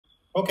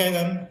Okay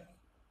then,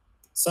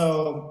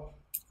 so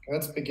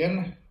let's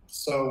begin.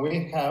 So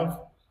we have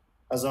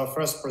as our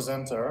first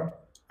presenter,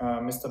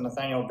 Mr.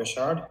 Nathaniel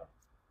Bechard.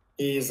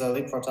 He is a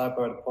lead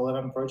prototyper at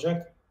PolyVent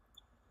project.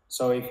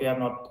 So if you have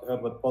not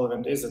heard what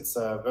PolyVent is, it's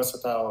a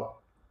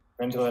versatile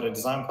ventilator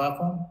design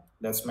platform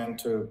that's meant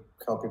to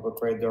help people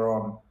create their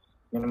own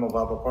minimal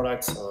viable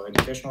products or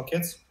educational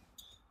kits.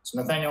 So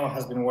Nathaniel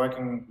has been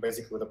working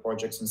basically with the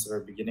project since the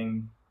very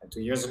beginning. And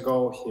 2 years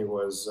ago, he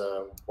was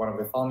one of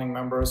the founding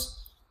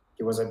members.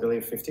 He was, I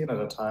believe, 15 at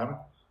the time.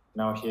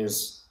 Now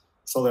he's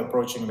slowly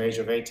approaching the age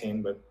of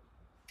 18, but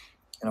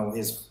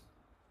he's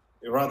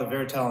rather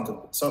very talented.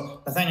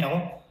 So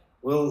Nathaniel,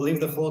 we'll leave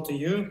the floor to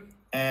you,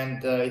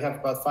 and you have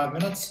about 5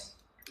 minutes,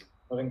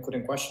 not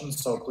including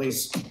questions. So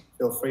please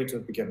feel free to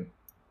begin.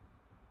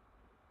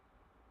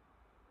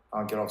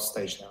 I'll get off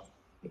stage now.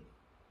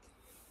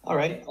 All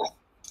right.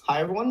 Hi,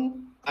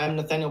 everyone. I'm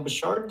Nathaniel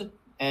Bechard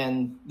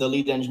and the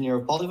lead engineer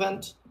of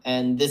PolyVent.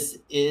 And this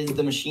is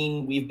the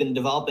machine we've been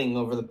developing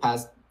over the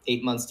past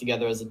 8 months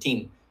together as a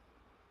team.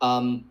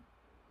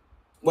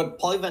 What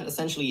PolyVent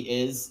essentially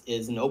is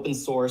an open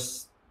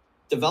source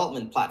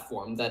development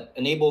platform that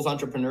enables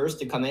entrepreneurs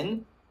to come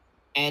in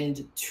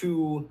and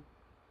to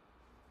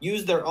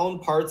use their own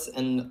parts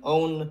and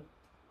own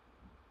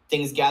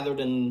things gathered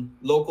in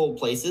local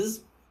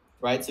places,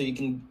 right? So you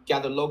can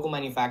gather local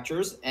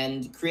manufacturers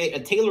and create a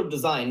tailored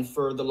design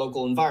for the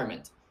local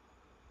environment.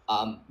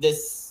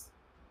 This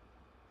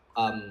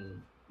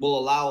will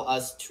allow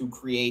us to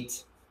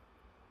create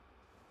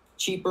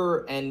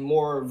cheaper and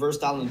more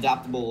versatile and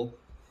adaptable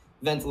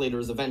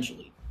ventilators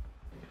eventually.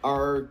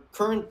 Our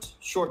current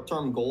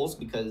short-term goals,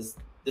 because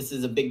this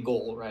is a big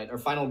goal, right? Our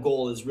final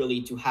goal is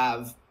really to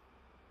have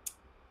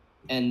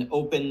an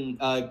open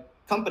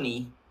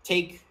company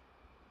take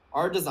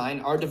our design,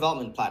 our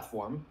development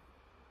platform,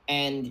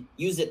 and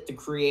use it to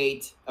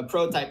create a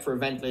prototype for a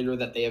ventilator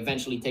that they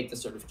eventually take the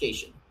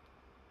certification.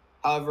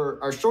 However,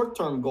 our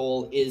short-term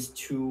goal is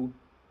to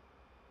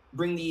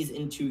bring these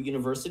into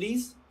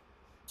universities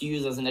to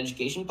use as an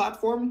education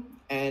platform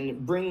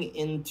and bring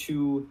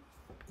into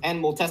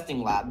animal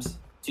testing labs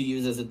to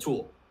use as a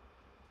tool.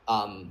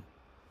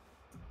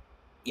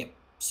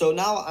 So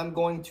now I'm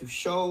going to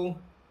show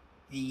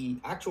the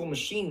actual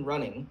machine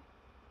running.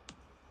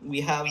 We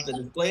have the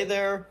display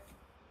there.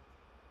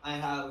 I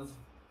have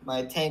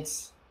my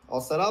tanks all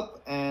set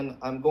up, and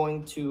I'm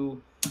going to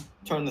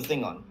turn the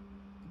thing on.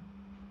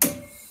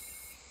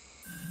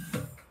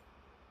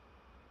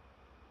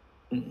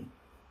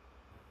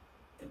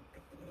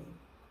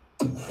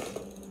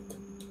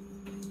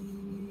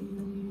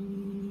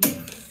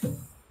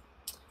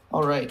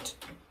 All right,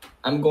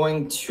 I'm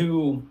going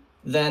to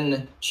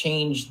then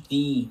change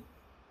the,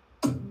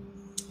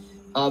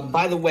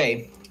 by the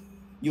way,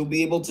 you'll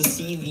be able to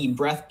see the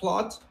breath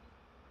plot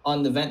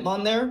on the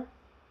VentMon there.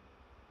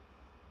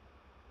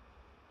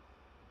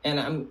 And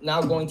I'm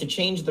now going to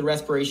change the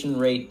respiration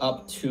rate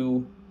up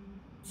to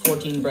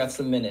 14 breaths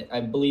a minute.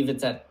 I believe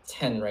it's at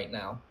 10 right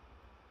now,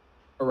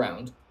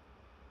 around.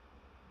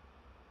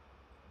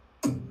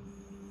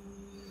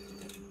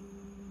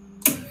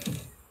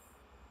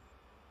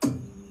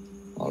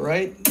 All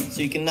right,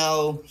 so you can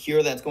now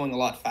hear that's going a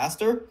lot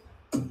faster.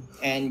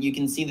 And you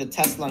can see the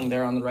test lung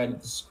there on the right of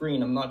the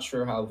screen. I'm not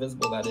sure how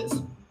visible that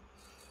is.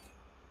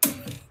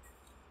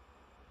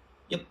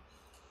 Yep.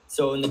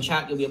 So in the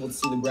chat, you'll be able to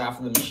see the graph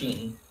of the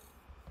machine.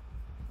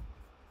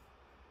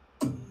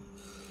 So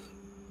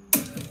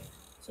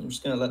I'm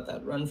just going to let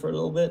that run for a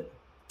little bit.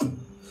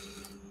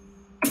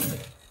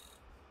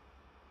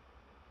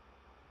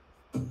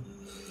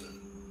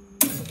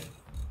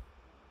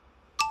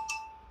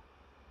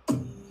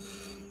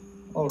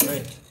 All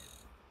right.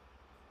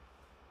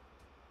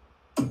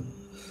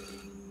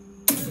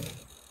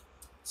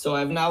 So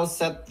I've now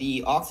set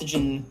the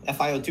oxygen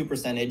FiO2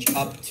 percentage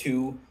up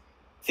to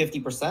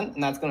 50%,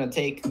 and that's going to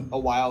take a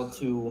while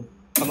to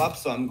come up.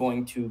 So I'm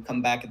going to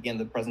come back at the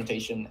end of the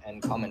presentation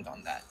and comment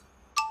on that.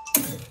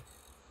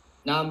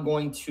 Now I'm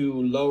going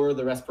to lower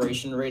the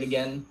respiration rate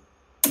again.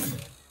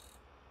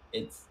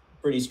 It's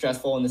pretty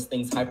stressful, and this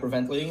thing's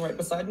hyperventilating right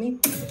beside me.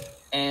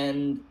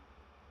 And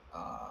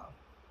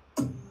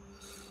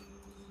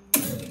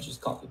let me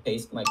just copy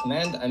paste my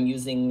command. I'm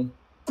using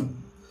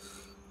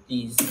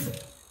these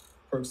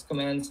perks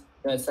commands.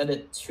 I set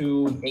it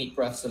to 8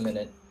 breaths a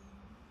minute,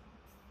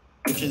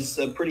 which is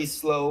a pretty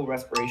slow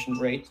respiration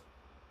rate.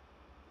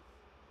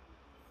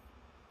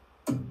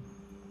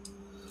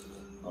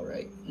 All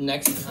right,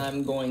 next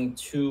I'm going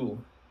to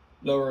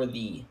lower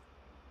the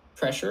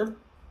pressure.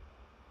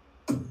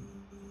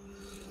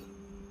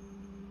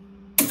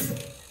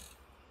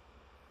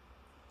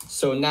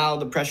 So now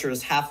the pressure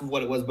is half of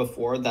what it was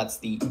before. That's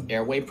the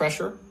airway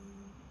pressure.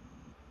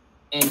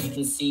 And you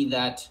can see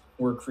that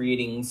we're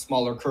creating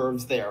smaller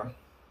curves there.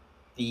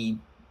 The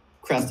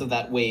crest of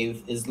that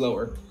wave is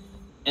lower.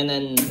 And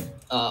then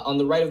on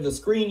the right of the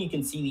screen, you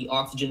can see the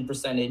oxygen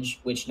percentage,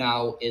 which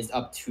now is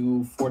up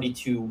to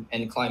 42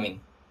 and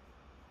climbing.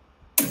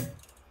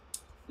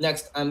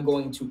 Next, I'm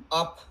going to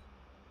up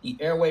the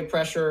airway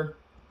pressure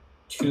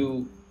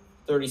to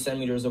 30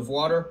 centimeters of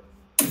water.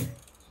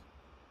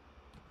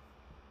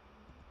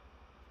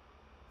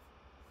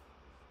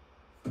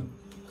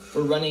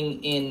 We're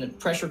running in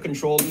pressure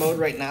controlled mode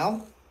right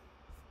now.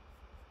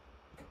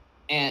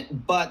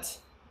 But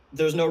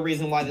there's no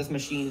reason why this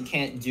machine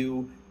can't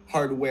do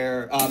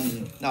hardware,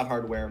 not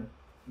hardware,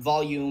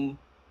 volume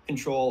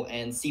control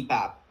and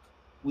CPAP.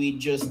 We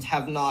just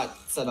have not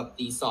set up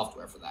the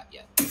software for that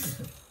yet.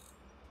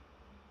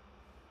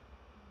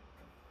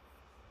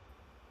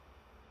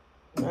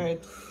 All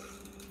right,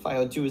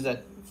 FiO2 is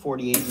at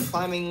 48 and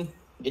climbing.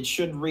 It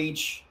should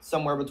reach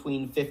somewhere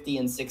between 50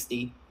 and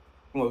 60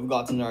 from what we've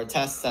gotten in our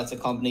tests. That's a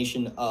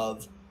combination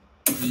of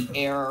the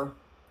air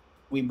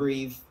we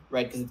breathe,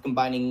 right, because it's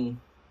combining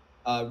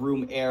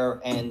room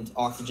air and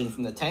oxygen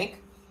from the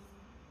tank.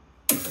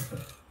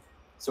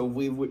 So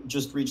we would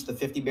just reach the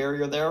 50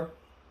 barrier there.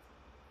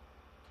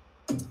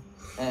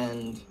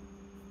 And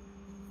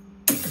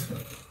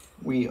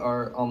we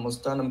are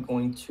almost done. I'm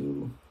going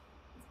to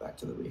back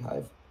to the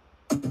rehive.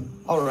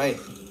 All right.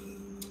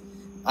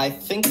 I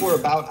think we're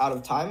about out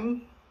of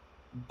time,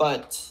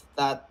 but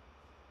that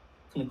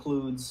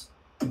concludes.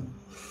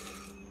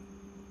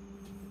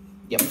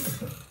 Yep.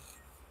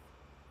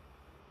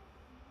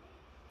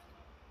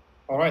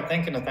 All right,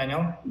 thank you,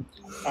 Nathaniel.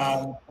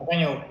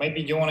 Nathaniel,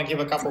 maybe you want to give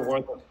a couple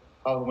words of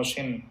how the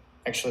machine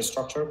actually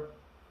structured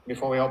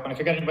before we open. If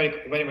you got anybody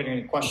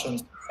any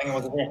questions, I think it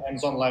was a very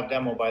hands-on live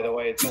demo, by the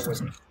way. It's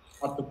always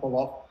hard to pull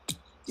off.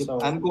 Yep.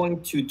 So I'm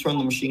going to turn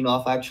the machine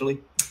off, actually.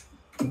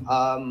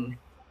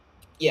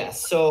 Yeah,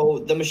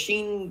 so the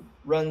machine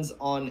runs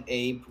on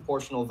a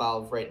proportional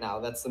valve right now.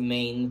 That's the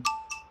main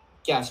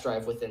gas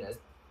drive within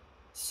it.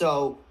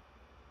 So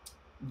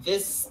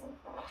this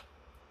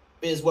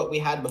is what we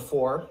had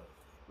before,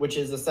 which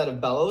is a set of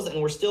bellows, and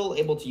we're still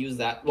able to use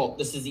that. Well,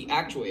 this is the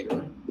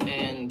actuator,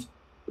 and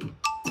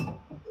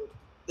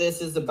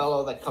this is the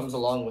bellow that comes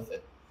along with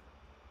it.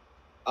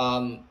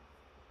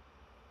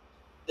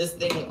 This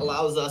thing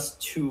allows us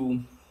to,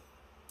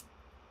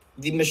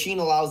 the machine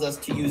allows us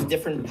to use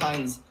different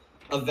kinds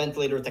of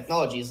ventilator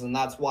technologies, and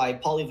that's why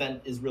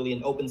PolyVent is really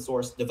an open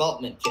source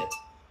development kit.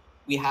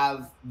 We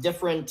have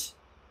different,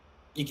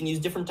 you can use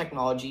different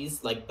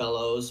technologies like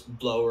bellows,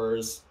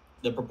 blowers,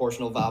 the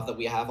proportional valve that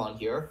we have on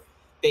here,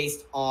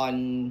 based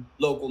on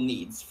local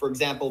needs. For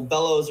example,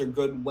 bellows are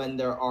good when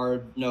there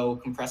are no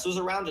compressors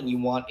around and you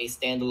want a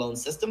standalone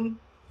system,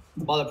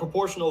 while the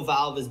proportional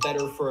valve is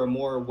better for a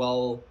more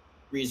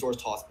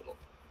well-resourced hospital.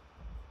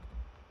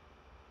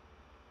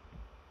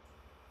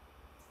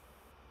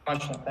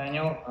 much,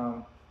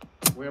 Nathaniel.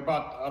 We're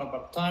about out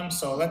of time,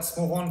 so let's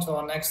move on to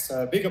our next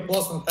big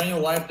applause for Nathaniel,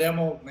 live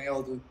demo,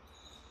 nailed it.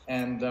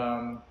 And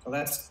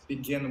let's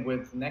begin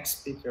with next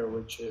speaker,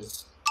 which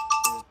is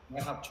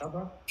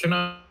Bechard. Can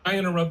I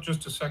interrupt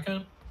just a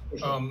second?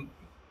 Sure.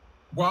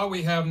 While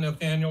we have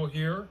Nathaniel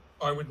here,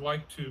 I would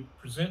like to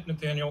present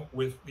Nathaniel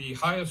with the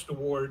highest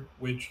award,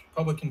 which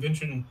Public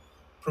Invention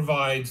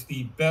provides,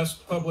 the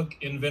Best Public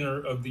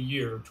Inventor of the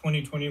Year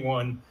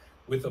 2021,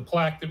 with a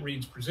plaque that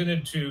reads,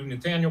 presented to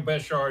Nathaniel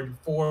Bechard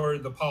for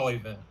the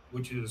PolyVent,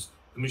 which is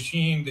the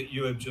machine that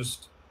you have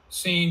just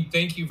seen.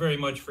 Thank you very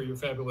much for your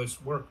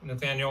fabulous work,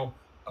 Nathaniel.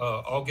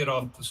 I'll get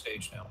off the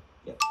stage now.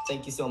 Yeah,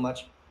 thank you so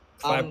much.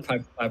 Clap,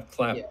 clap, clap,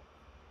 clap. Yeah.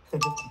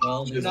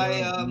 Well, Should I,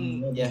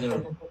 yeah.